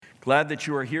Glad that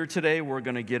you are here today. We're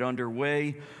going to get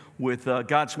underway with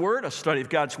God's Word, a study of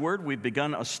God's Word. We've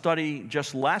begun a study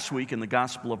just last week in the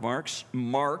Gospel of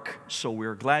Mark, so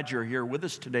we're glad you're here with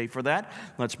us today for that.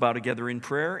 Let's bow together in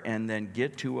prayer and then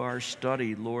get to our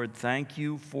study. Lord, thank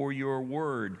you for your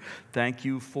Word. Thank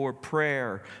you for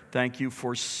prayer. Thank you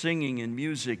for singing and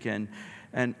music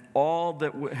and all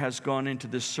that has gone into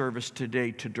this service today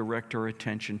to direct our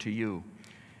attention to you.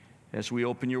 As we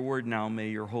open your word now, may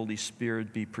your Holy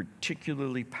Spirit be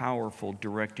particularly powerful,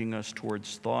 directing us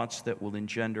towards thoughts that will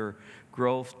engender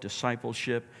growth,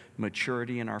 discipleship,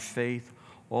 maturity in our faith,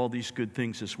 all these good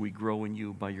things as we grow in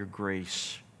you by your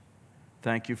grace.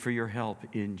 Thank you for your help.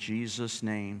 In Jesus'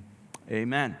 name,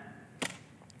 amen.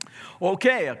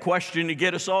 Okay, a question to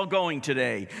get us all going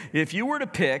today. If you were to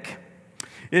pick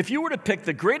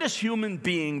the greatest human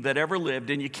being that ever lived,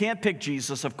 and you can't pick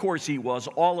Jesus, of course he was,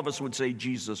 all of us would say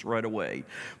Jesus right away.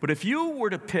 But if you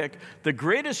were to pick the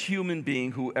greatest human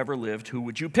being who ever lived, who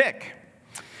would you pick?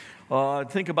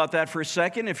 Think about that for a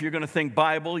second. If you're going to think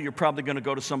Bible, you're probably going to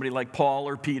go to somebody like Paul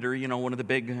or Peter, one of the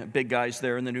big guys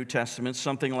there in the New Testament,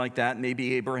 something like that.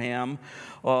 Maybe Abraham,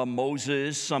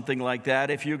 Moses, something like that.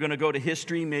 If you're going to go to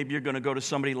history, maybe you're going to go to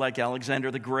somebody like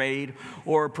Alexander the Great,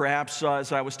 or perhaps,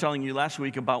 as I was telling you last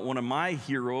week about one of my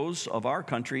heroes of our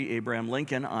country, Abraham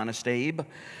Lincoln, Honest Abe.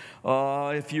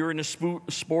 If you're into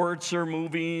sports or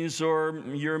movies or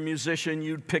you're a musician,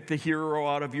 you'd pick the hero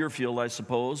out of your field, I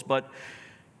suppose. But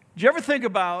did you ever think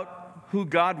about who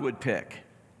God would pick?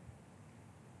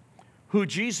 Who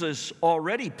Jesus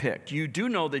already picked? You do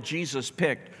know that Jesus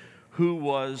picked who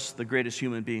was the greatest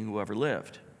human being who ever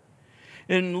lived.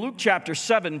 In Luke chapter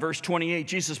 7, verse 28,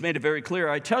 Jesus made it very clear,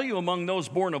 I tell you, among those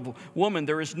born of woman,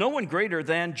 there is no one greater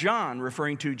than John,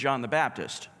 referring to John the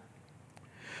Baptist.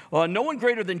 No one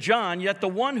greater than John, yet the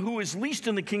one who is least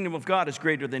in the kingdom of God is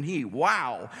greater than he.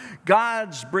 Wow.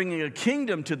 God's bringing a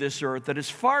kingdom to this earth that is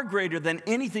far greater than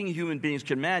anything human beings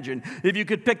can imagine. If you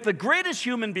could pick the greatest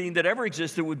human being that ever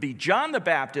existed, it would be John the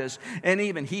Baptist, and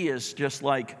even he is just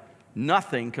like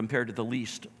nothing compared to the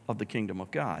least of the kingdom of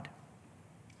God.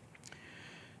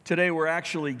 Today we're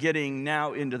actually getting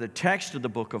now into the text of the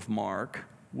book of Mark.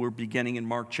 We're beginning in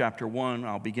Mark chapter 1.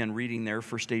 I'll begin reading there,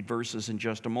 first 8 verses in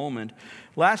just a moment.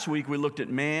 Last week we looked at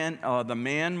the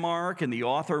man Mark and the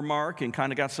author Mark and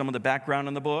kind of got some of the background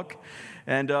in the book.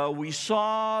 And we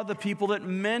saw the people that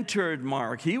mentored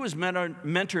Mark. He was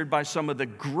mentored by some of the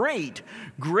great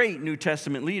New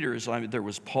Testament leaders. There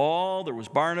was Paul, there was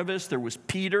Barnabas, there was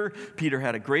Peter. Peter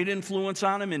had a great influence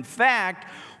on him. In fact,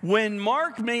 when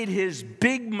Mark made his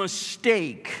big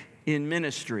mistake in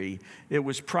ministry, it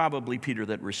was probably Peter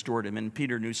that restored him. And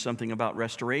Peter knew something about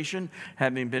restoration,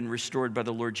 having been restored by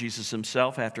the Lord Jesus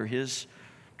himself after his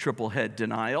triple head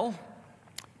denial.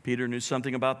 Peter knew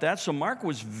something about that. So Mark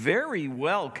was very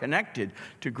well connected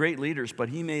to great leaders, but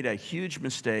he made a huge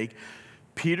mistake.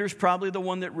 Peter's probably the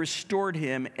one that restored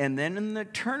him. And then in the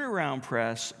turnaround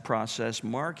process,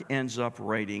 Mark ends up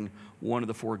writing one of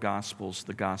the 4 Gospels,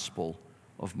 the Gospel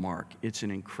of Mark. It's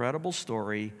an incredible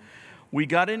story. We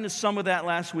got into some of that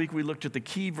last week. We looked at the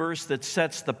key verse that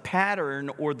sets the pattern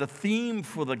or the theme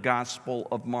for the Gospel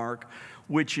of Mark,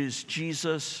 which is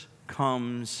Jesus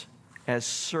comes as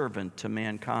servant to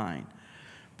mankind,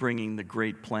 bringing the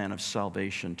great plan of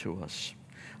salvation to us.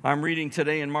 I'm reading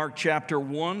today in Mark chapter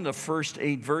 1, the first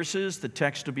 8 verses. The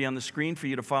text will be on the screen for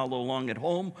you to follow along at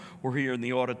home or here in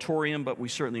the auditorium, but we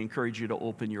certainly encourage you to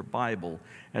open your Bible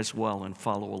as well and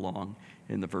follow along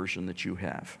in the version that you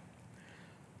have.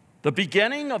 The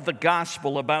beginning of the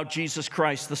gospel about Jesus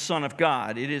Christ, the Son of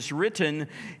God. It is written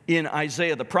in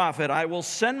Isaiah the prophet, I will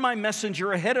send my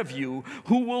messenger ahead of you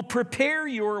who will prepare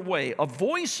your way. A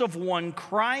voice of one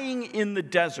crying in the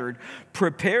desert,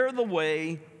 prepare the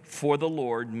way for the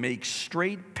Lord, make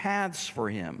straight paths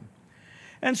for him.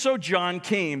 And so John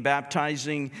came,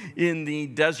 baptizing in the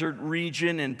desert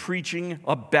region and preaching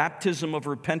a baptism of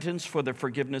repentance for the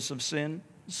forgiveness of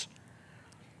sins.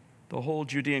 The whole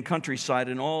Judean countryside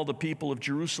and all the people of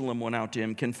Jerusalem went out to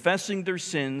him, confessing their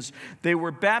sins. They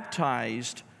were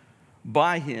baptized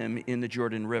by him in the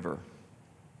Jordan River.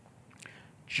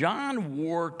 John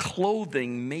wore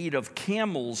clothing made of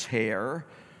camel's hair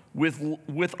with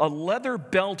a leather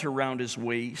belt around his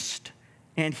waist,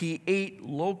 and he ate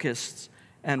locusts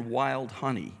and wild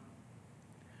honey.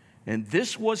 And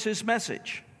this was his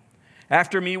message.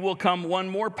 After me will come one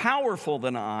more powerful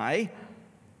than I,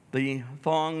 the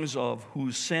thongs of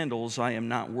whose sandals I am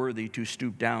not worthy to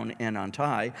stoop down and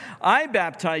untie. I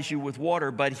baptize you with water,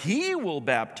 but he will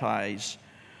baptize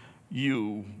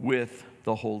you with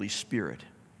the Holy Spirit.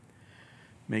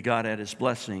 May God add his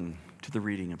blessing to the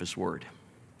reading of his word.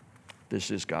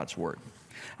 This is God's word.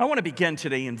 I want to begin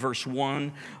today in verse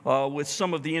 1 with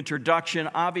some of the introduction.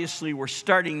 Obviously, we're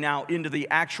starting now into the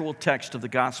actual text of the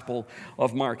Gospel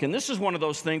of Mark. And this is one of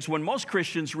those things when most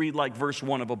Christians read like verse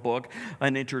 1 of a book,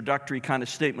 an introductory kind of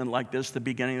statement like this, the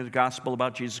beginning of the Gospel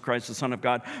about Jesus Christ, the Son of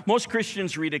God. Most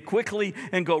Christians read it quickly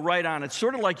and go right on. It's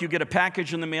sort of like you get a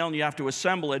package in the mail and you have to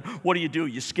assemble it. What do?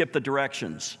 You skip the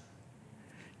directions.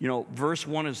 You know, verse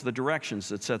 1 is the directions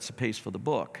that sets the pace for the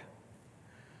book.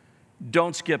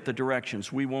 Don't skip the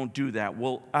directions. We won't do that.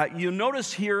 Well, you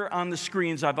notice here on the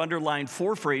screens, I've underlined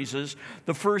 4 phrases.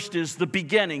 The first is the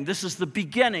beginning. This is the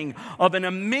beginning of an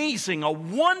amazing, a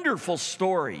wonderful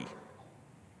story.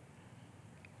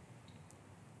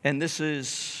 And this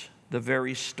is the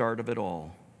very start of it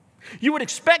all. You would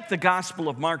expect the Gospel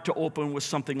of Mark to open with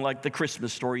something like the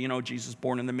Christmas story, you know, Jesus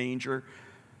born in the manger.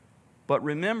 But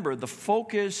remember, the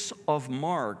focus of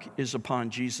Mark is upon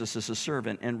Jesus as a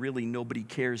servant, and really nobody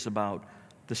cares about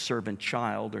the servant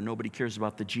child, or nobody cares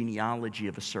about the genealogy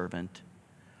of a servant.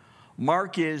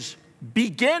 Mark is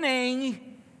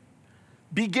beginning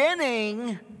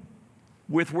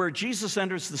with where Jesus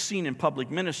enters the scene in public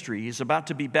ministry. He's about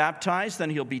to be baptized, then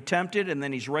he'll be tempted, and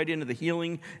then he's right into the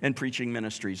healing and preaching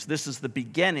ministries. This is the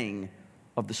beginning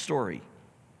of the story.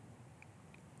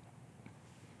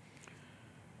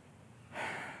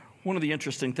 One of the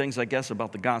interesting things, I guess,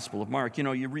 about the Gospel of Mark, you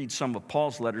know, you read some of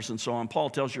Paul's letters and so on. Paul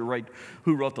tells you right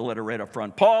who wrote the letter right up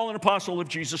front. Paul, an apostle of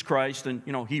Jesus Christ, and,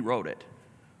 you know, he wrote it.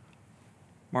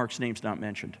 Mark's name's not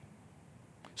mentioned.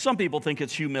 Some people think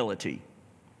it's humility.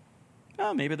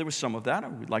 Well, maybe there was some of that. I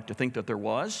would like to think that there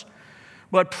was.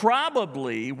 But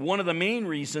probably one of the main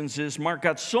reasons is Mark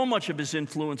got so much of his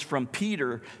influence from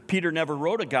Peter. Peter never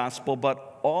wrote a gospel,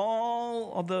 but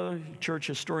all of the church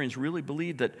historians really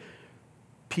believe that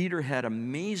Peter had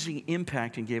amazing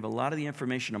impact and gave a lot of the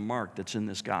information to Mark that's in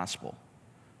this gospel.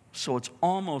 So it's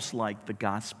almost like the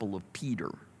Gospel of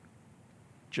Peter,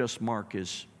 just Mark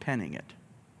is penning it.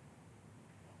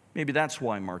 Maybe that's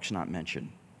why Mark's not mentioned.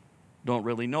 Don't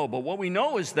really know. But what we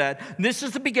know is that this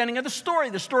is the beginning of the story.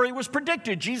 The story was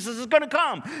predicted. Jesus is going to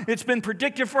come. It's been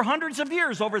predicted for hundreds of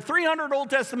years, over 300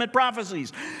 Old Testament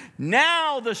prophecies.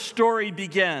 Now the story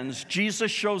begins.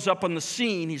 Jesus shows up on the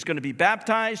scene. He's going to be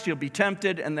baptized, he'll be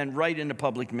tempted, and then right into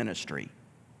public ministry.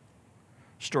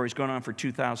 The story's going on for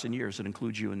 2,000 years. It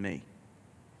includes you and me.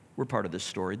 We're part of this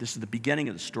story. This is the beginning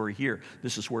of the story here.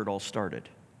 This is where it all started.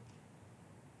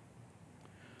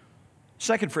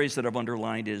 Second phrase that I've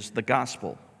underlined is the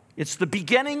gospel. It's the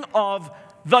beginning of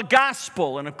the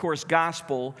gospel. And of course,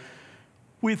 gospel,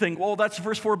 we think, well, that's the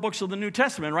first 4 books of the New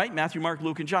Testament, right? Matthew, Mark,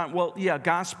 Luke, and John. Well, yeah,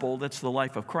 gospel, that's the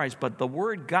life of Christ. But the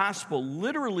word gospel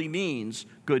literally means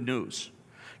good news.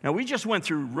 Now, we just went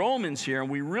through Romans here, and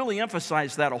we really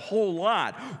emphasized that a whole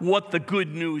lot, what the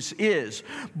good news is.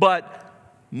 But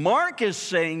Mark is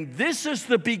saying this is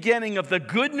the beginning of the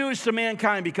good news to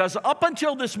mankind, because up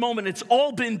until this moment, it's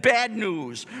all been bad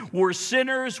news. We're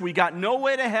sinners. We got no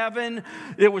way to heaven.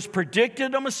 It was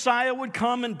predicted a Messiah would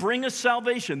come and bring us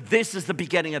salvation. This is the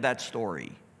beginning of that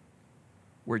story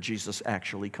where Jesus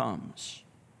actually comes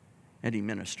and he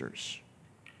ministers.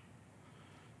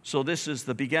 So this is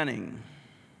the beginning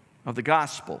of the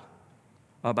gospel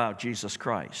about Jesus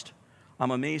Christ.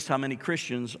 I'm amazed how many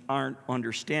Christians aren't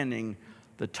understanding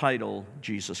the title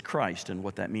Jesus Christ and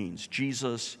what that means.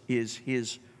 Jesus is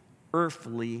his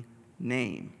earthly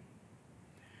name.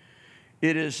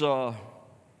 It's a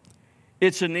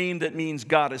name that means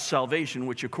God is salvation,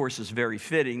 which of course is very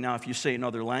fitting. Now, if you say in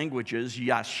other languages,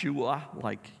 Yeshua,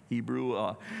 like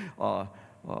Hebrew,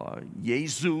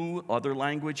 Yezu, other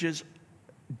languages,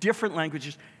 different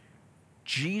languages,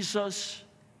 Jesus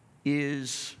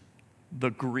is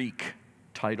the Greek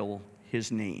title, his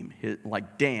name,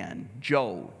 like Dan,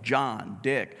 Joe, John,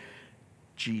 Dick,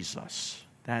 Jesus.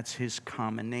 That's his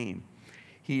common name.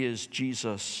 He is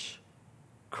Jesus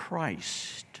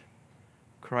Christ.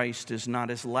 Christ is not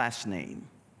his last name,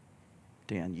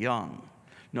 Dan Young.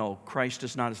 No, Christ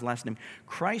is not his last name.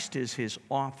 Christ is his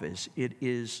office. It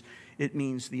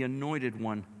means the anointed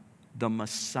one, the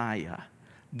Messiah.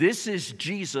 This is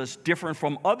Jesus, different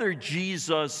from other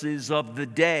Jesuses of the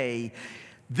day.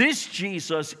 This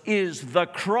Jesus is the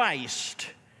Christ.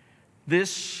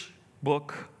 This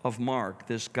book of Mark,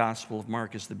 this Gospel of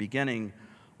Mark, is the beginning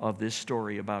of this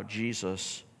story about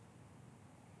Jesus,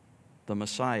 the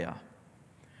Messiah.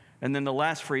 And then the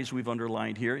last phrase we've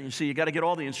underlined here, you see, you got to get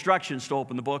all the instructions to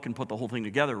open the book and put the whole thing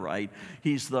together right.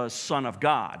 He's the Son of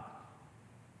God.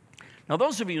 Now,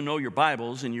 those of you who know your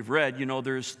Bibles and you've read, you know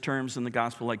there's terms in the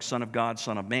gospel like Son of God,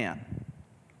 Son of Man.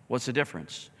 What's the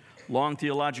difference? Long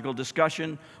theological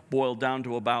discussion boiled down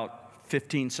to about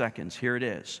 15 seconds. Here it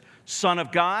is. Son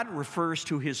of God refers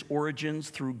to his origins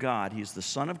through God. He is the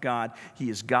Son of God. He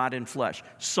is God in flesh.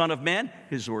 Son of man,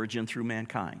 his origin through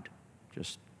mankind.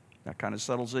 Just that kind of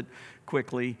settles it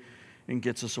quickly and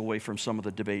gets us away from some of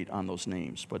the debate on those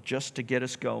names. But just to get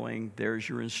us going, there's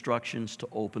your instructions to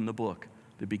open the book,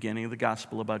 the beginning of the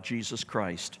gospel about Jesus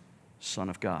Christ, Son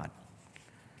of God.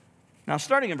 Now,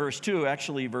 starting in verse 2,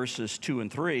 actually verses 2 and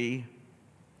 3,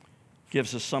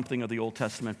 gives us something of the Old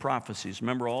Testament prophecies.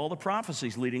 Remember all the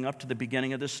prophecies leading up to the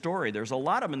beginning of this story. There's a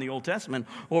lot of them in the Old Testament,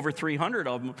 over 300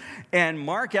 of them. And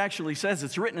Mark actually says,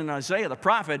 it's written in Isaiah the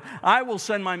prophet, I will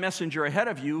send my messenger ahead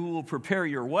of you who will prepare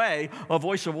your way, a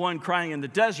voice of one crying in the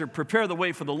desert, prepare the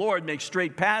way for the Lord, make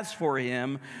straight paths for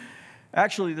him.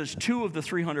 Actually, there's 2 of the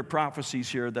 300 prophecies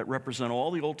here that represent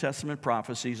all the Old Testament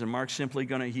prophecies, and Mark's simply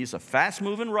he's a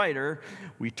fast-moving writer.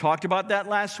 We talked about that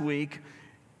last week.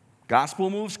 Gospel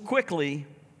moves quickly.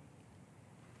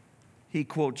 He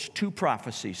quotes 2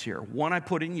 prophecies here. One I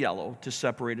put in yellow to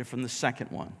separate it from the second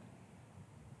one.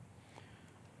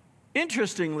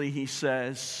 Interestingly, he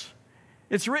says,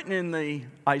 it's written in the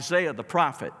Isaiah the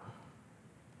prophet.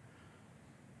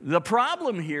 The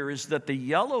problem here is that the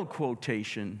yellow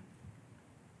quotation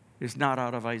is not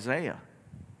out of Isaiah.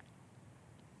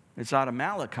 It's out of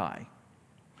Malachi.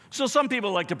 So some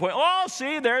people like to point, oh,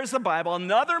 see, there's the Bible,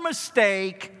 another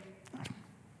mistake.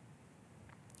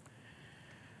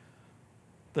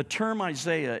 The term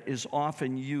Isaiah is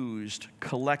often used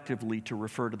collectively to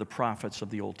refer to the prophets of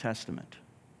the Old Testament.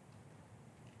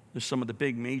 There's some of the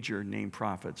big major named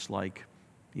prophets like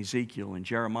Ezekiel and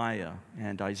Jeremiah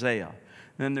and Isaiah.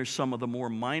 Then there's some of the more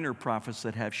minor prophets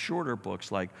that have shorter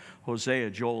books like Hosea,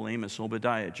 Joel, Amos,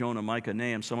 Obadiah, Jonah, Micah,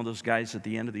 Nahum, some of those guys at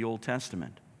the end of the Old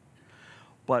Testament.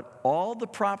 But all the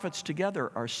prophets together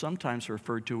are sometimes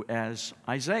referred to as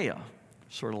Isaiah,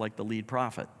 sort of like the lead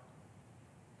prophet.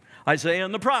 Isaiah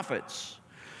and the prophets.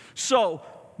 So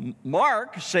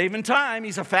Mark, saving time,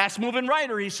 he's a fast-moving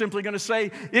writer. He's simply going to say,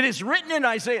 it is written in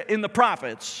Isaiah, in the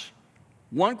prophets,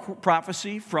 one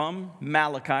prophecy from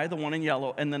Malachi, the one in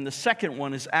yellow, and then the second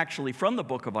one is actually from the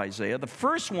book of Isaiah. The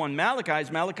first one, Malachi, is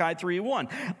Malachi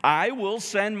 3:1. I will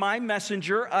send my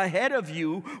messenger ahead of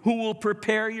you who will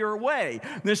prepare your way.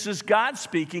 This is God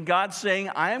speaking. God saying,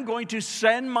 I am going to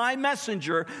send my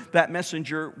messenger. That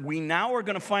messenger, we now are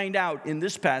going to find out in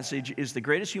this passage, is the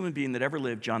greatest human being that ever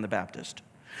lived, John the Baptist.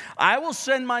 I will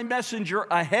send my messenger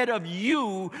ahead of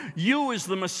you. You is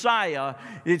the Messiah.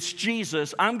 It's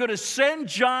Jesus. I'm going to send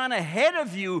John ahead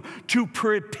of you to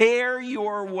prepare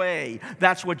your way.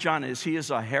 That's what John is. He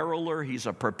is a heralder. He's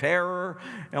a preparer.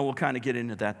 And we'll kind of get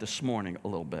into that this morning a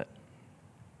little bit.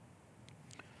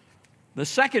 The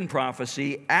second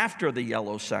prophecy after the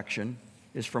yellow section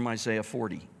is from Isaiah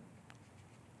 40.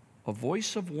 A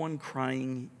voice of one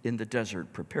crying in the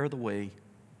desert, prepare the way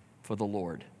for the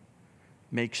Lord.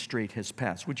 Make straight his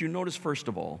paths. Would you notice, first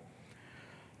of all,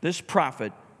 this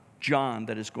prophet, John,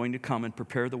 that is going to come and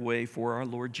prepare the way for our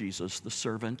Lord Jesus, the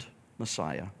servant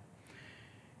Messiah,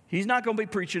 he's not going to be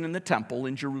preaching in the temple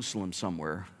in Jerusalem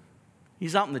somewhere.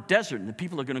 He's out in the desert, and the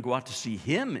people are going to go out to see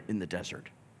him in the desert.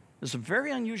 It's a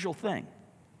very unusual thing.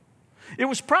 It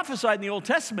was prophesied in the Old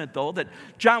Testament, though, that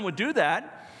John would do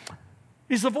that.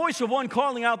 He's the voice of one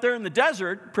calling out there in the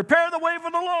desert, prepare the way for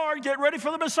the Lord, get ready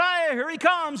for the Messiah, here he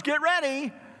comes, get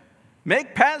ready,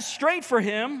 make paths straight for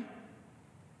him.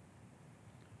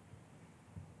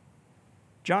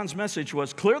 John's message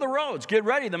was, clear the roads, get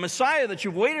ready, the Messiah that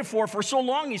you've waited for so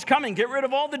long, he's coming, get rid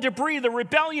of all the debris, the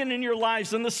rebellion in your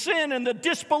lives, and the sin and the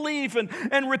disbelief,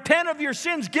 and repent of your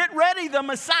sins, get ready, the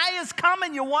Messiah's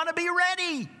coming, you want to be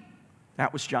ready.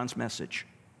 That was John's message.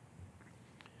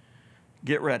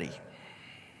 Get ready.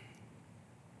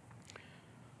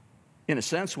 In a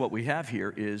sense, what we have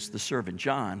here is the servant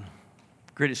John,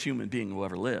 greatest human being who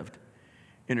ever lived,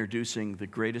 introducing the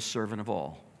greatest servant of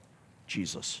all,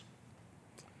 Jesus,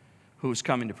 who is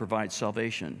coming to provide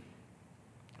salvation.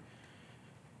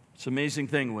 It's an amazing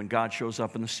thing when God shows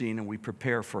up in the scene and we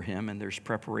prepare for him, and there's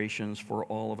preparations for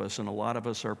all of us, and a lot of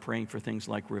us are praying for things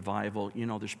like revival. You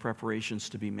know, there's preparations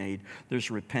to be made,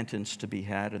 there's repentance to be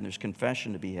had, and there's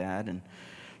confession to be had, and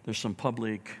there's some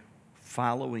public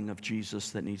following of Jesus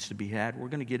that needs to be had. We're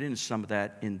going to get into some of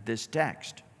that in this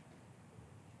text.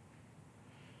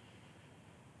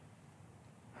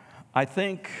 I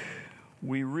think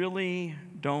we really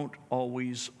don't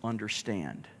always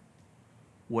understand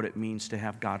what it means to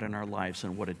have God in our lives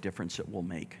and what a difference it will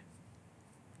make.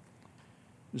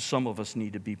 Some of us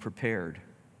need to be prepared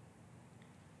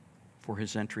for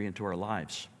his entry into our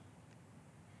lives.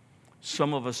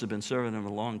 Some of us have been serving him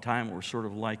a long time. We're sort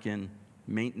of like in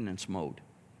maintenance mode.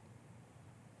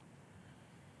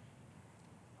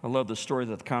 I love the story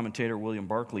that the commentator William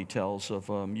Barclay tells of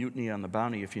a mutiny on the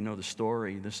Bounty, if you know the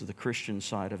story. This is the Christian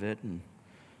side of it, and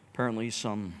apparently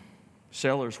some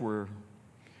sailors were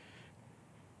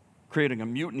creating a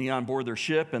mutiny on board their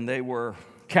ship, and they were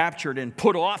captured and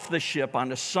put off the ship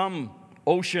onto some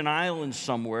ocean island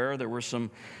somewhere. There were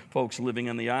some folks living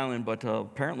on the island, but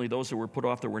apparently those that were put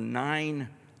off, there were 9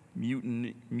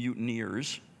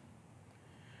 mutineers.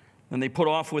 And they put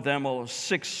off with them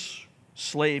 6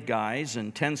 slave guys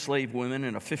and 10 slave women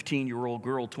and a 15-year-old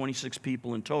girl, 26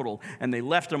 people in total. And they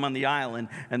left them on the island,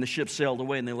 and the ship sailed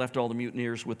away, and they left all the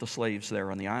mutineers with the slaves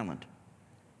there on the island.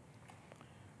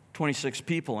 26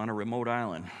 people on a remote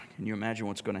island. Can you imagine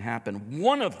what's going to happen?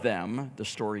 One of them, the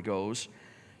story goes,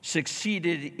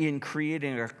 succeeded in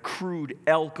creating a crude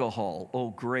alcohol. Oh,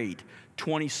 great.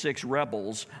 26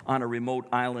 rebels on a remote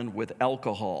island with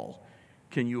alcohol.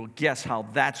 Can you guess how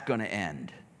that's going to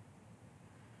end?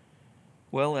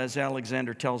 Well, as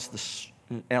Alexander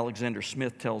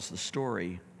Smith tells the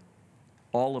story,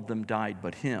 all of them died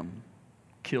but him.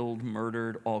 Killed,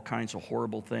 murdered, all kinds of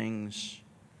horrible things.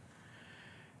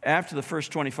 After the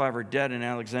first 25 are dead and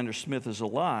Alexander Smith is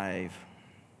alive,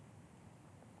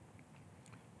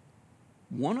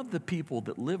 one of the people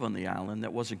that live on the island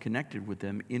that wasn't connected with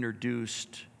them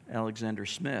introduced Alexander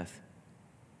Smith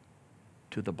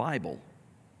to the Bible.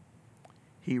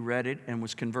 He read it and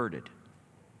was converted.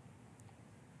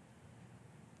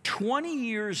 20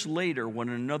 years later, when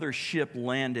another ship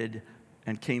landed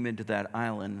and came into that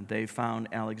island, they found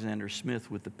Alexander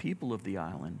Smith with the people of the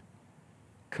island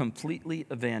completely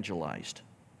evangelized.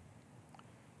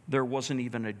 There wasn't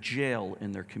even a jail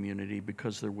in their community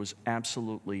because there was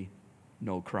absolutely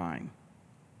no crime.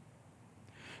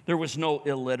 There was no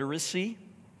illiteracy.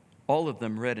 All of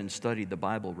them read and studied the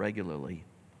Bible regularly.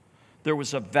 There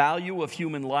was a value of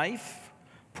human life.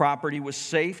 Property was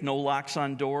safe, no locks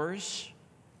on doors.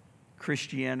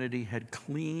 Christianity had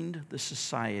cleaned the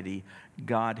society.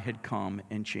 God had come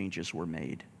and changes were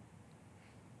made.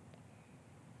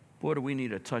 Boy, do we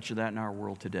need a touch of that in our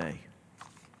world today.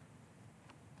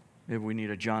 Maybe we need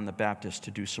a John the Baptist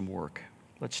to do some work.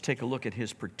 Let's take a look at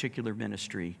his particular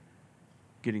ministry,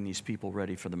 getting these people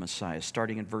ready for the Messiah.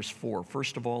 Starting in verse 4.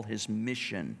 First of all, his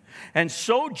mission. And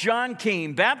so John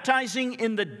came, baptizing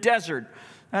in the desert.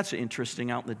 That's interesting.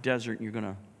 Out in the desert, you're going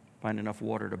to find enough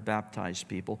water to baptize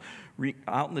people.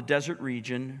 Out in the desert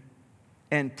region,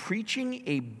 and preaching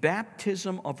a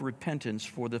baptism of repentance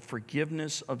for the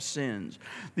forgiveness of sins.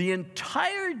 The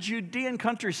entire Judean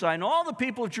countryside and all the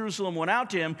people of Jerusalem went out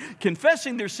to him,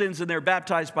 confessing their sins, and they're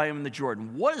baptized by him in the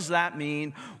Jordan. What does that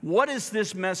mean? What is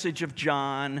this message of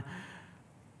John?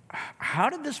 How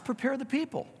did this prepare the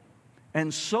people?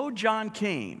 And so John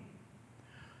came.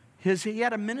 He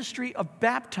had a ministry of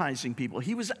baptizing people.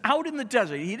 He was out in the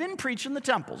desert. He didn't preach in the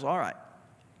temples, all right.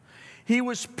 He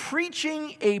was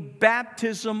preaching a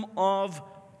baptism of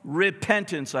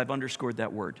repentance. I've underscored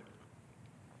that word.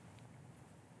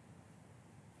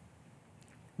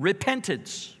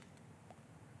 Repentance.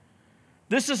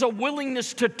 This is a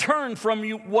willingness to turn from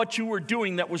what you were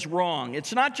doing that was wrong.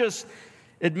 It's not just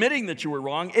admitting that you were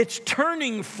wrong, it's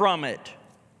turning from it.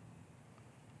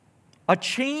 A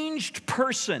changed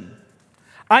person.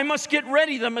 I must get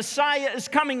ready. The Messiah is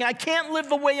coming. I can't live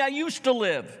the way I used to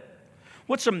live.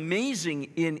 What's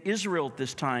amazing in Israel at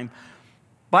this time,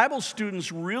 Bible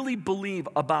students really believe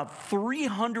about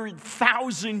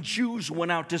 300,000 Jews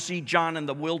went out to see John in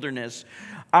the wilderness,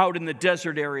 out in the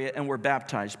desert area, and were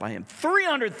baptized by him.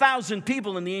 300,000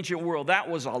 people in the ancient world. That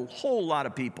was a whole lot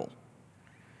of people.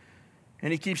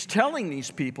 And he keeps telling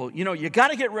these people, you got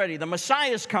to get ready. The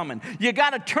Messiah is coming. You got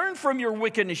to turn from your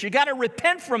wickedness. You got to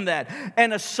repent from that.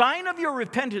 And a sign of your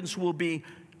repentance will be,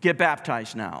 get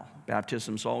baptized now.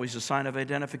 Baptism is always a sign of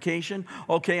identification.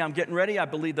 Okay, I'm getting ready. I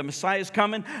believe the Messiah is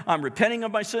coming. I'm repenting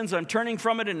of my sins. I'm turning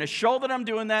from it. And to show that I'm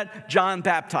doing that, John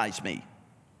baptized me.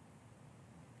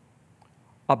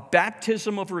 A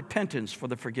baptism of repentance for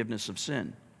the forgiveness of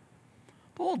sin.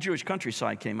 The whole Jewish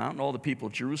countryside came out, and all the people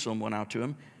of Jerusalem went out to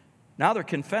him. Now they're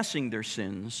confessing their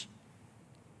sins,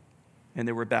 and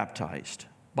they were baptized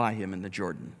by him in the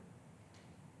Jordan.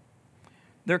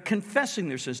 They're confessing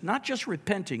their sins, not just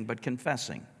repenting, but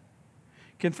confessing.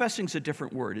 Confessing is a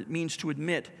different word. It means to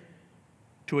admit,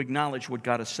 to acknowledge what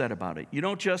God has said about it. You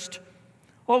don't just,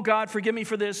 oh, God, forgive me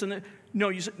for this. And no,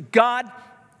 you say, God,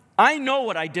 I know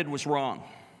what I did was wrong.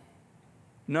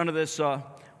 None of this, well,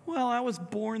 I was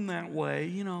born that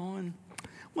way, and,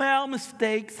 well,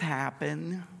 mistakes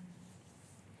happen.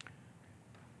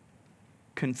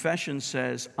 Confession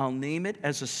says, I'll name it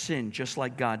as a sin just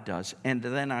like God does, and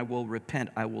then I will repent.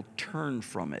 I will turn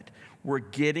from it. We're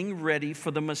getting ready for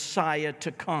the Messiah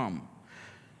to come.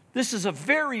 This is a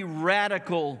very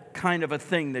radical kind of a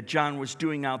thing that John was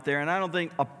doing out there, and I don't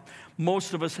think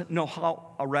most of us know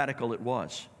how radical it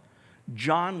was.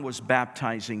 John was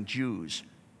baptizing Jews.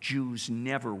 Jews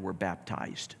never were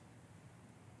baptized.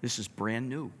 This is brand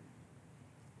new.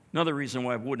 Another reason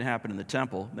why it wouldn't happen in the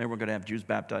temple, they were going to have Jews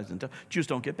baptized in the temple. Jews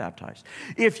don't get baptized.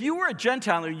 If you were a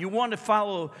Gentile and you wanted to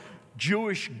follow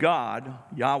Jewish God,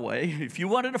 Yahweh, if you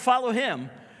wanted to follow him,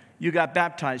 you got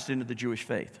baptized into the Jewish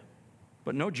faith.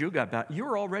 But no Jew got baptized.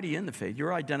 You're already in the faith.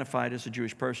 You're identified as a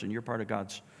Jewish person. You're part of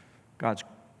God's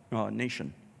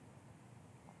nation.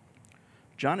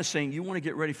 John is saying, you want to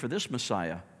get ready for this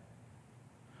Messiah,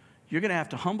 you're going to have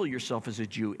to humble yourself as a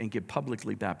Jew and get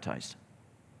publicly baptized.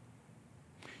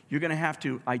 You're going to have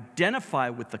to identify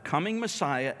with the coming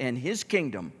Messiah and his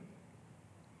kingdom.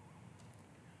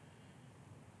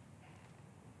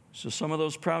 So some of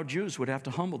those proud Jews would have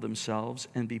to humble themselves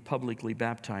and be publicly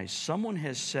baptized. Someone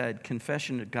has said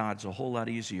confession to God's a whole lot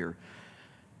easier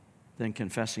than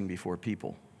confessing before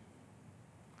people.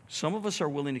 Some of us are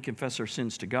willing to confess our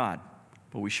sins to God,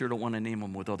 but we sure don't want to name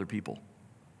them with other people.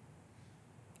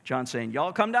 John's saying,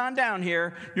 y'all come down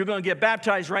here. You're going to get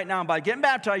baptized right now. And by getting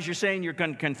baptized, you're saying you're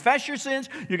going to confess your sins.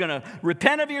 You're going to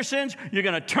repent of your sins. You're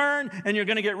going to turn, and you're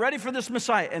going to get ready for this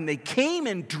Messiah. And they came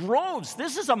in droves.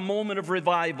 This is a moment of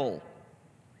revival.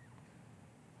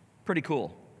 Pretty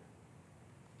cool.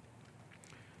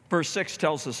 Verse 6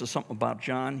 tells us something about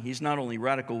John. He's not only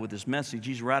radical with his message,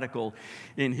 he's radical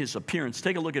in his appearance.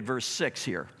 Take a look at verse 6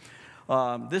 here.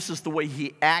 This is the way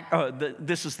he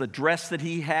this is the dress that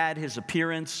he had, his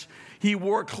appearance. He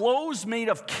wore clothes made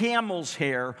of camel's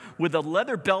hair with a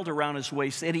leather belt around his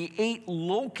waist, and he ate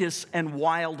locusts and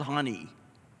wild honey.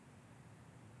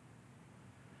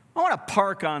 I want to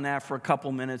park on that for a couple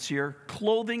minutes here.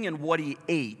 Clothing and what he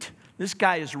ate. This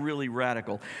guy is really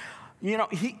radical. You know,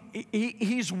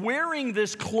 he's wearing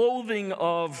this clothing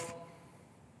of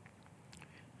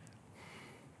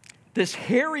this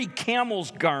hairy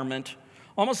camel's garment,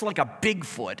 almost like a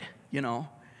Bigfoot, you know,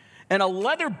 and a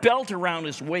leather belt around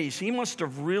his waist. He must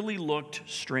have really looked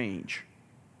strange.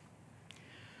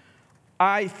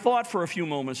 I thought for a few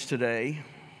moments today,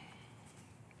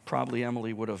 probably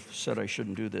Emily would have said I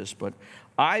shouldn't do this, but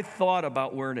I thought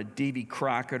about wearing a Davy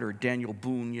Crockett or Daniel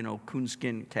Boone, you know,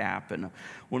 coonskin cap and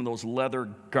one of those leather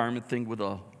garment thing with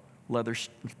a leather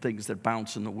things that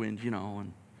bounce in the wind, you know,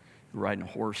 and riding a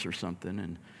horse or something,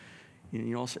 and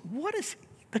you all say, what is,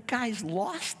 the guy's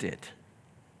lost it,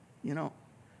 you know.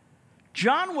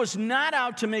 John was not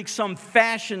out to make some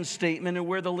fashion statement and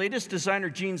wear the latest designer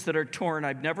jeans that are torn.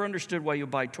 I've never understood why you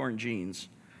buy torn jeans.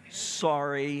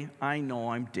 Sorry, I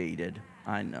know I'm dated.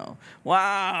 I know.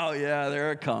 Wow, yeah,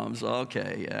 there it comes.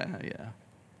 Okay, yeah.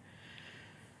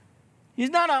 He's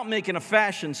not out making a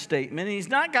fashion statement. He's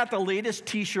not got the latest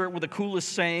T-shirt with the coolest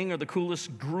saying or the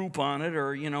coolest group on it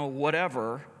or, you know,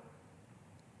 whatever.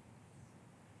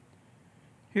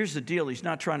 Here's the deal. He's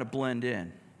not trying to blend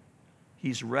in.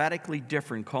 He's radically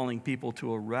different, calling people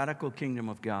to a radical kingdom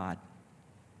of God.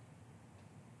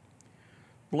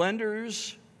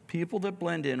 Blenders, people that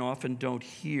blend in, often don't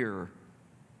hear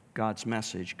God's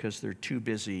message because they're too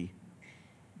busy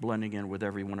blending in with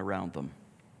everyone around them.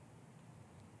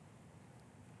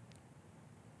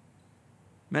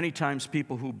 Many times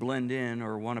people who blend in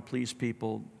or want to please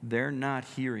people, they're not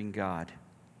hearing God.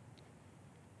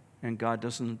 And God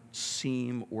doesn't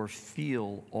seem or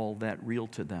feel all that real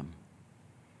to them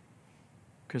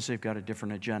because they've got a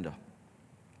different agenda.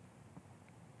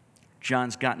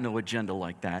 John's got no agenda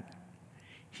like that.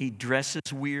 He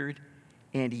dresses weird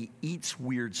and he eats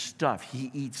weird stuff.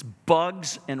 He eats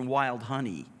bugs and wild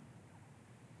honey.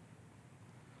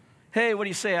 Hey, what do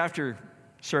you say after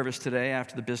service today,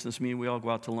 after the business meeting, we all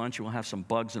go out to lunch and we'll have some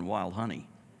bugs and wild honey?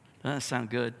 Doesn't that sound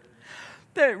good?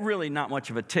 They're really not much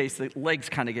of a taste. The legs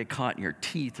kind of get caught in your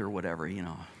teeth or whatever, you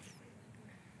know.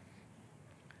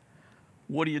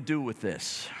 What do you do with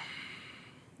this?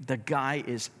 The guy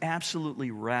is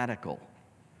absolutely radical.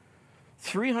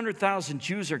 300,000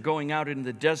 Jews are going out into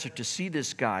the desert to see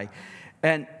this guy.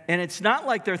 And it's not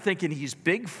like they're thinking he's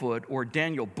Bigfoot or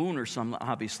Daniel Boone or something.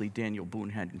 Obviously, Daniel Boone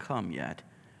hadn't come yet.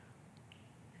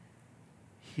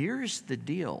 Here's the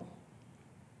deal.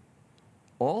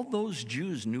 All those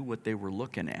Jews knew what they were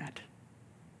looking at.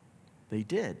 They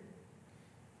did.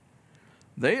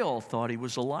 They all thought he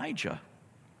was Elijah.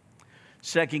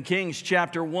 2 Kings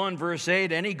chapter 1, verse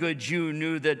 8, any good Jew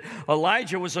knew that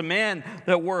Elijah was a man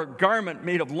that wore a garment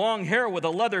made of long hair with a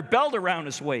leather belt around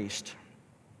his waist.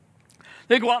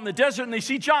 They go out in the desert and they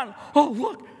see John. Oh,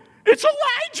 look, it's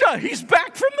Elijah. He's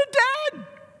back from the dead.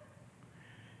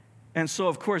 And so,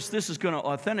 of course, this is going to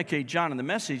authenticate John in the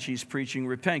message he's preaching.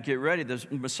 Repent, get ready, the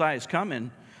Messiah is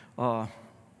coming.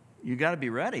 You got to be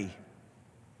ready.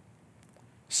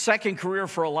 Second career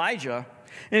for Elijah.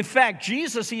 In fact,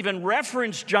 Jesus even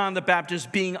referenced John the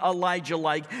Baptist being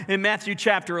Elijah-like. In Matthew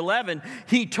chapter 11,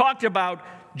 he talked about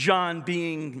John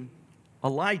being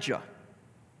Elijah.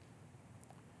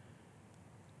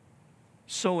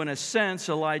 So in a sense,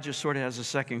 Elijah sort of has a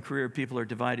second career. People are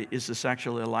divided. Is this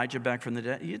actually Elijah back from the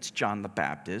dead? It's John the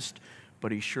Baptist,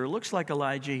 but he sure looks like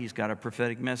Elijah. He's got a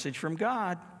prophetic message from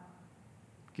God.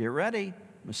 Get ready.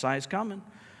 Messiah's coming.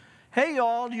 Hey,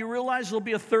 y'all, do you realize there'll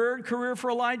be a third career for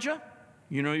Elijah?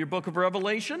 You know your book of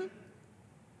Revelation?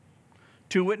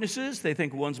 2 witnesses. They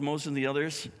think one's Moses and the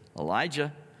other's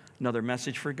Elijah. Another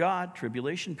message for God,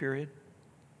 tribulation period.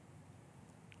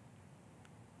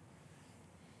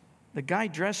 The guy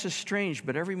dresses strange,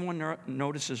 but everyone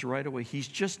notices right away. He's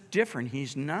just different.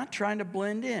 He's not trying to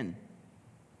blend in.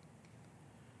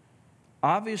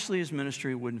 Obviously, his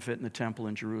ministry wouldn't fit in the temple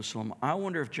in Jerusalem. I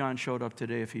wonder if John showed up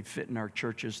today, if he'd fit in our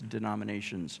churches and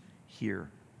denominations here.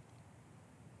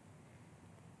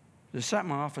 I sat in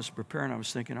my office preparing. I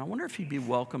was thinking, I wonder if he'd be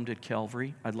welcomed at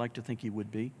Calvary. I'd like to think he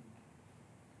would be.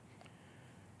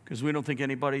 Because we don't think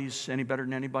anybody's any better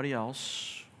than anybody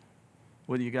else.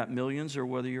 Whether you got millions or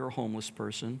whether you're a homeless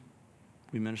person,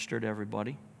 we minister to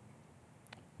everybody.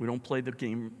 We don't play the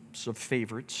games of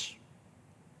favorites.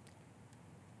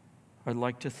 I'd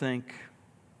like to think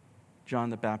John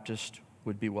the Baptist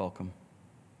would be welcome.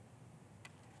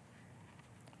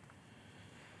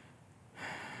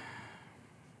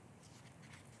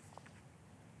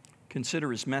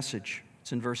 Consider his message.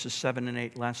 It's in verses 7 and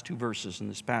 8, last 2 verses in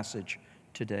this passage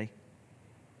today.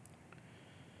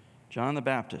 John the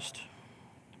Baptist.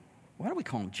 Why do we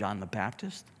call him John the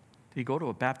Baptist? Did he go to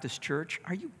a Baptist church?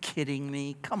 Are you kidding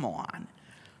me? Come on.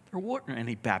 There weren't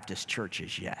any Baptist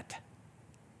churches yet.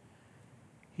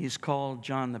 He's called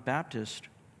John the Baptist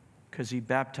because he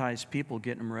baptized people,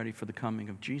 getting them ready for the coming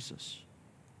of Jesus.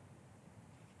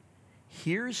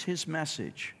 Here's his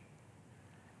message.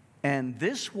 And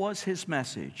this was his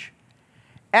message.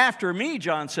 After me,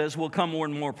 John says, will come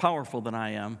one more powerful than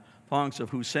I am, thongs of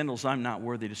whose sandals I'm not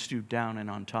worthy to stoop down and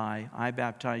untie. I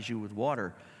baptize you with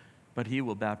water, but he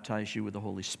will baptize you with the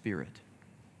Holy Spirit.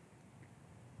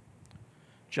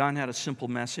 John had a simple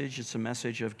message. It's a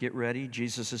message of get ready.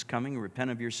 Jesus is coming.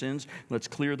 Repent of your sins. Let's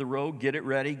clear the road. Get it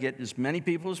ready. Get as many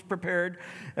people as prepared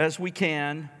as we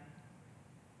can.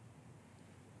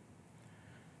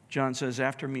 John says,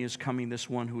 after me is coming this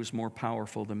one who is more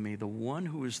powerful than me. The one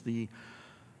who is the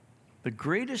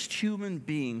greatest human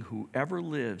being who ever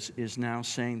lives is now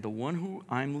saying, the one who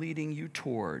I'm leading you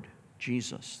toward,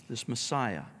 Jesus, this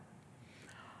Messiah,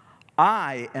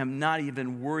 I am not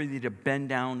even worthy to bend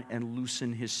down and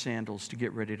loosen his sandals to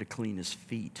get ready to clean his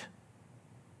feet.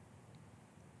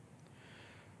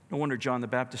 No wonder John the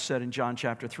Baptist said in John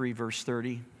chapter 3, verse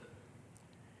 30,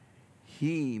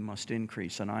 he must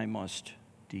increase and I must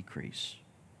decrease.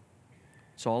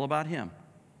 It's all about him.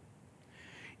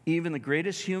 Even the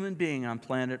greatest human being on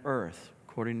planet Earth,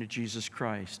 according to Jesus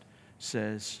Christ,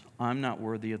 says, I'm not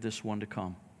worthy of this one to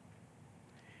come.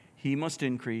 He must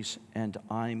increase, and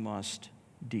I must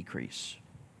decrease.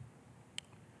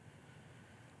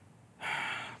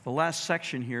 The last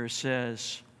section here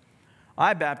says,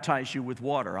 I baptize you with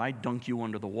water. I dunk you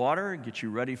under the water, get you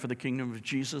ready for the kingdom of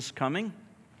Jesus coming.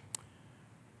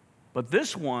 But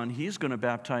this one, he's going to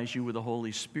baptize you with the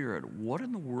Holy Spirit. What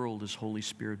in the world is Holy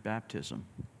Spirit baptism?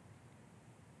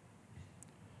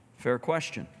 Fair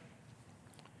question.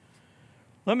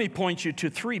 Let me point you to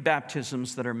 3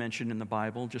 baptisms that are mentioned in the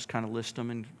Bible, just kind of list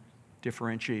them and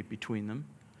differentiate between them.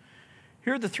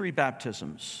 Here are the 3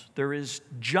 baptisms. There is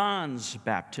John's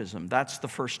baptism. That's the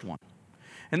first one.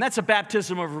 And that's a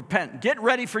baptism of repentance. Get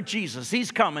ready for Jesus.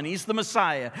 He's coming. He's the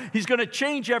Messiah. He's going to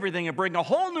change everything and bring a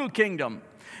whole new kingdom.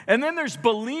 And then there's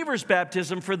believer's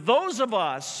baptism for those of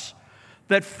us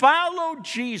that follow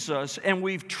Jesus and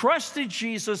we've trusted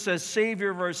Jesus as Savior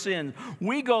of our sins.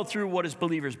 We go through what is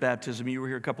believer's baptism. You were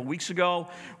here a couple weeks ago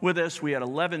with us. We had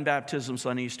 11 baptisms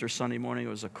on Easter Sunday morning. It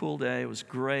was a cool day. It was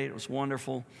great. It was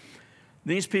wonderful.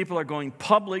 These people are going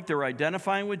public. They're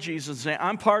identifying with Jesus, saying,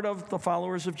 I'm part of the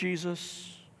followers of Jesus.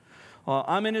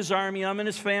 I'm in his army. I'm in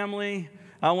his family.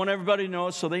 I want everybody to know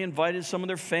it. So they invited some of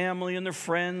their family and their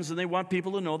friends, and they want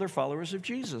people to know they're followers of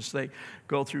Jesus. They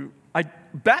go through.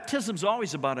 Baptism's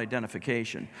always about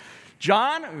identification.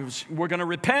 John, we're going to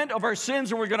repent of our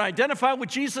sins, and we're going to identify with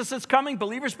Jesus that's coming.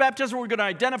 Believer's baptism, we're going to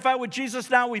identify with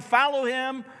Jesus now. We follow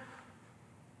him.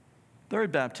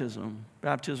 Third baptism,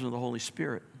 baptism of the Holy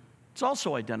Spirit. It's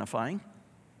also identifying.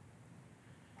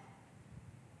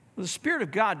 The Spirit of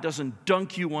God doesn't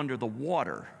dunk you under the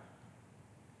water.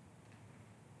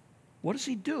 What does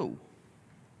he do?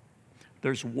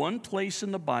 There's one place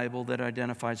in the Bible that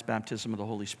identifies baptism of the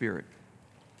Holy Spirit.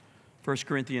 1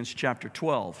 Corinthians chapter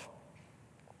 12,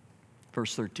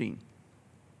 verse 13.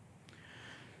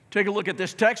 Take a look at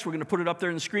this text. We're going to put it up there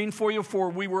on the screen for you. For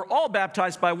we were all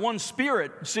baptized by one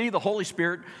Spirit, see, the Holy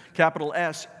Spirit, capital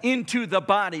S, into the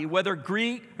body, whether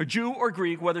Greek or Jew or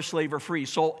Greek, whether slave or free.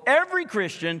 So every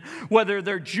Christian, whether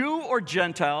they're Jew or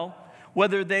Gentile,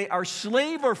 whether they are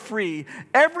slave or free,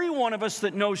 every one of us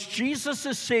that knows Jesus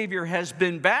as Savior has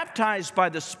been baptized by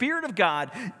the Spirit of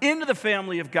God into the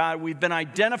family of God. We've been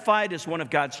identified as one of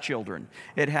God's children.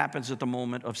 It happens at the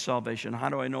moment of salvation. How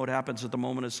do I know it happens at the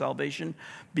moment of salvation?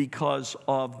 Because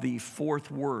of the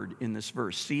fourth word in this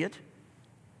verse. See it?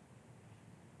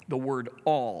 The word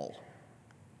all.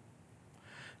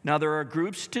 Now, there are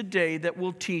groups today that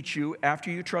will teach you,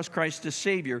 after you trust Christ as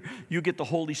Savior, you get the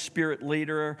Holy Spirit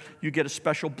later, you get a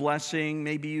special blessing,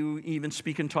 maybe you even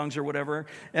speak in tongues or whatever.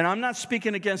 And I'm not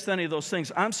speaking against any of those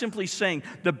things. I'm simply saying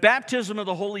the baptism of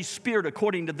the Holy Spirit,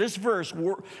 according to this verse,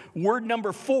 word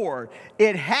number 4,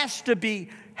 it has to be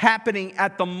happening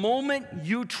at the moment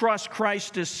you trust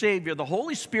Christ as Savior. The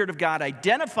Holy Spirit of God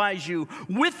identifies you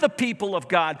with the people of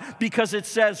God because it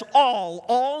says all.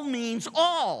 All means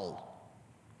all.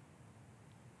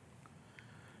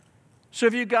 So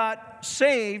if you got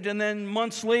saved and then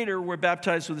months later were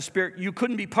baptized with the Spirit, you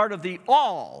couldn't be part of the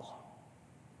all.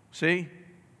 See?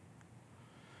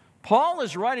 Paul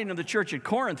is writing to the church at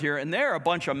Corinth here, and they're a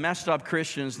bunch of messed up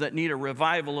Christians that need a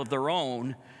revival of their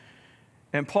own.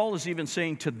 And Paul is even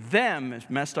saying to them, as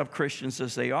messed up Christians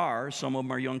as they are, some of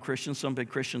them are young Christians, some been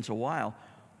Christians a while,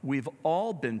 we've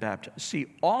all been baptized. See,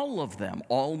 all of them,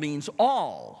 all means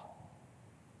all.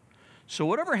 So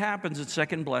whatever happens at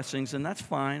second blessings, and that's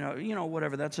fine,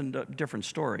 whatever, that's a different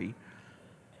story.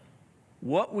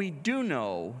 What we do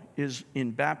know is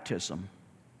in baptism,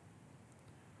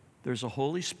 there's a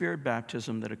Holy Spirit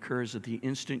baptism that occurs at the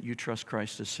instant you trust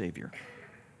Christ as Savior.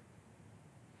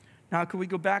 Now, can we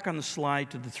go back on the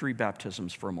slide to the 3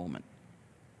 baptisms for a moment?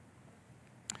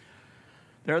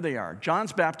 There they are.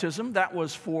 John's baptism, that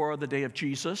was for the day of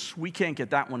Jesus. We can't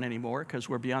get that one anymore because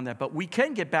we're beyond that. But we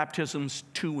can get baptisms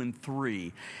 2 and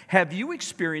 3. Have you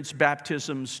experienced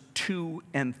baptisms 2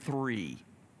 and 3?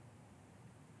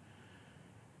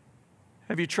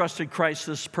 Have you trusted Christ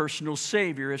as personal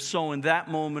Savior? If so, in that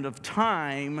moment of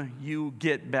time, you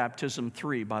get baptism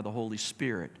 3 by the Holy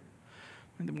Spirit.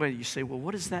 And the way you say, well,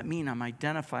 what does that mean? I'm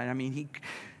identified. I mean,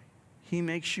 He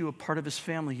makes you a part of his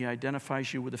family. He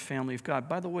identifies you with the family of God.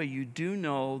 By the way, you do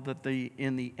know that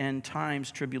in the end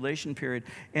times tribulation period,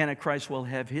 Antichrist will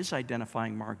have his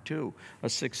identifying mark too, a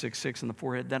 666 in the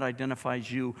forehead. That identifies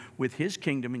you with his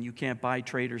kingdom, and you can't buy,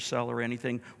 trade, or sell or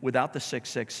anything without the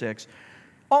 666.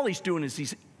 All he's doing is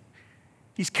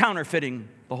he's counterfeiting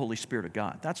the Holy Spirit of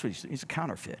God. That's what he's a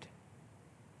counterfeit.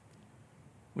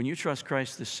 When you trust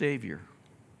Christ the Savior,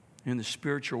 in the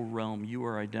spiritual realm, you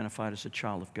are identified as a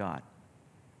child of God.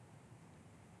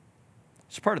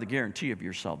 It's part of the guarantee of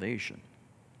your salvation.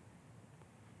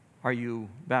 Are you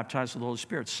baptized with the Holy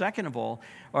Spirit? Second of all,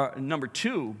 number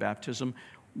 2, baptism.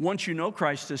 Once you know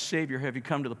Christ as Savior, have you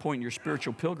come to the point in your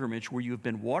spiritual pilgrimage where you have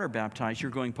been water baptized, you're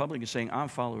going public and saying, I'm a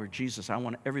follower of Jesus. I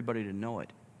want everybody to know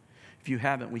it. If you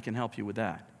haven't, we can help you with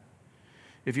that.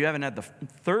 If you haven't had the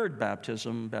 3rd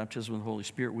baptism with the Holy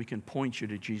Spirit, we can point you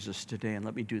to Jesus today. And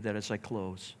let me do that as I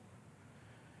close.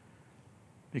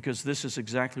 Because this is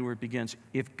exactly where it begins.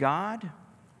 If God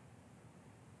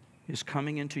is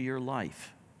coming into your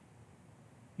life,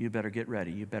 you better get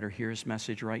ready. You better hear his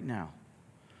message right now.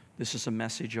 This is a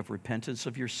message of repentance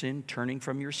of your sin, turning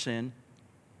from your sin,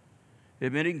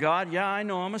 admitting, God, yeah, I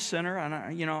know I'm a sinner, and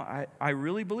I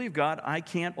really believe, God, I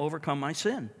can't overcome my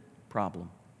sin problem.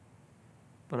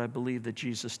 But I believe that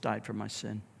Jesus died for my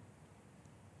sin.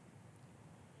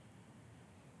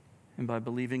 And by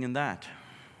believing in that,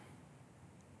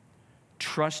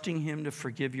 trusting him to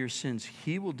forgive your sins,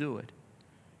 he will do it.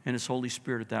 And his Holy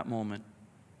Spirit at that moment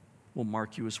will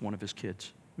mark you as one of his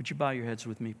kids. Would you bow your heads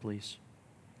with me, please?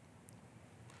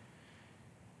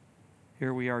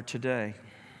 Here we are today.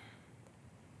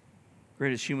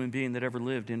 Greatest human being that ever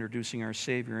lived, introducing our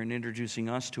Savior and introducing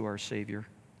us to our Savior.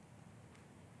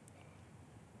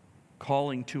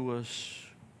 Calling to us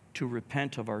to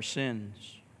repent of our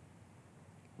sins.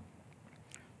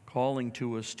 Calling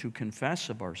to us to confess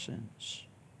of our sins.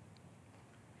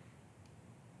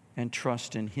 And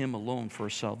trust in him alone for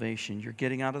salvation. You're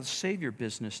getting out of the Savior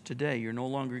business today. You're no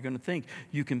longer going to think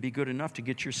you can be good enough to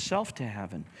get yourself to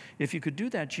heaven. If you could do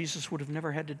that, Jesus would have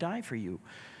never had to die for you.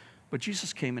 But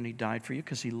Jesus came and he died for you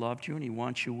because he loved you and he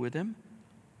wants you with him.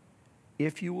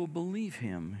 If you will believe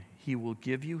him, he will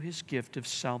give you his gift of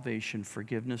salvation,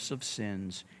 forgiveness of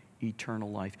sins,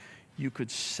 eternal life. You could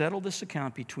settle this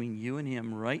account between you and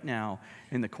him right now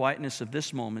in the quietness of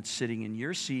this moment, sitting in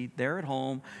your seat there at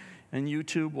home and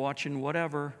YouTube watching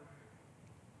whatever.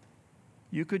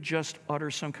 You could just utter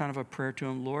some kind of a prayer to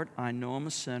him. Lord, I know I'm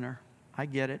a sinner. I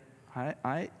get it.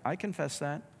 I confess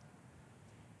that.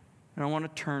 And I want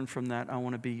to turn from that. I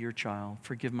want to be your child.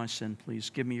 Forgive my sin, please.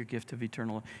 Give me your gift of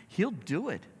eternal life. He'll do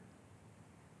it.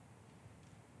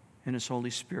 And his Holy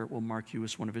Spirit will mark you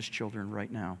as one of his children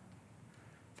right now.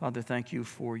 Father, thank you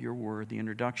for your word, the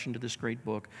introduction to this great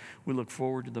book. We look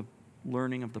forward to the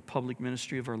learning of the public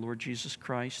ministry of our Lord Jesus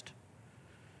Christ,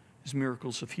 his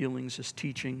miracles of healings, his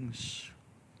teachings.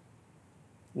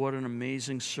 What an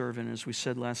amazing servant. As we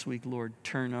said last week, Lord,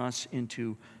 turn us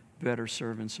into better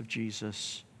servants of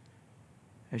Jesus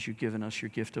as you've given us your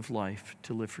gift of life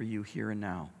to live for you here and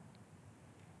now.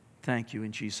 Thank you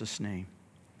in Jesus' name.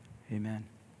 Amen.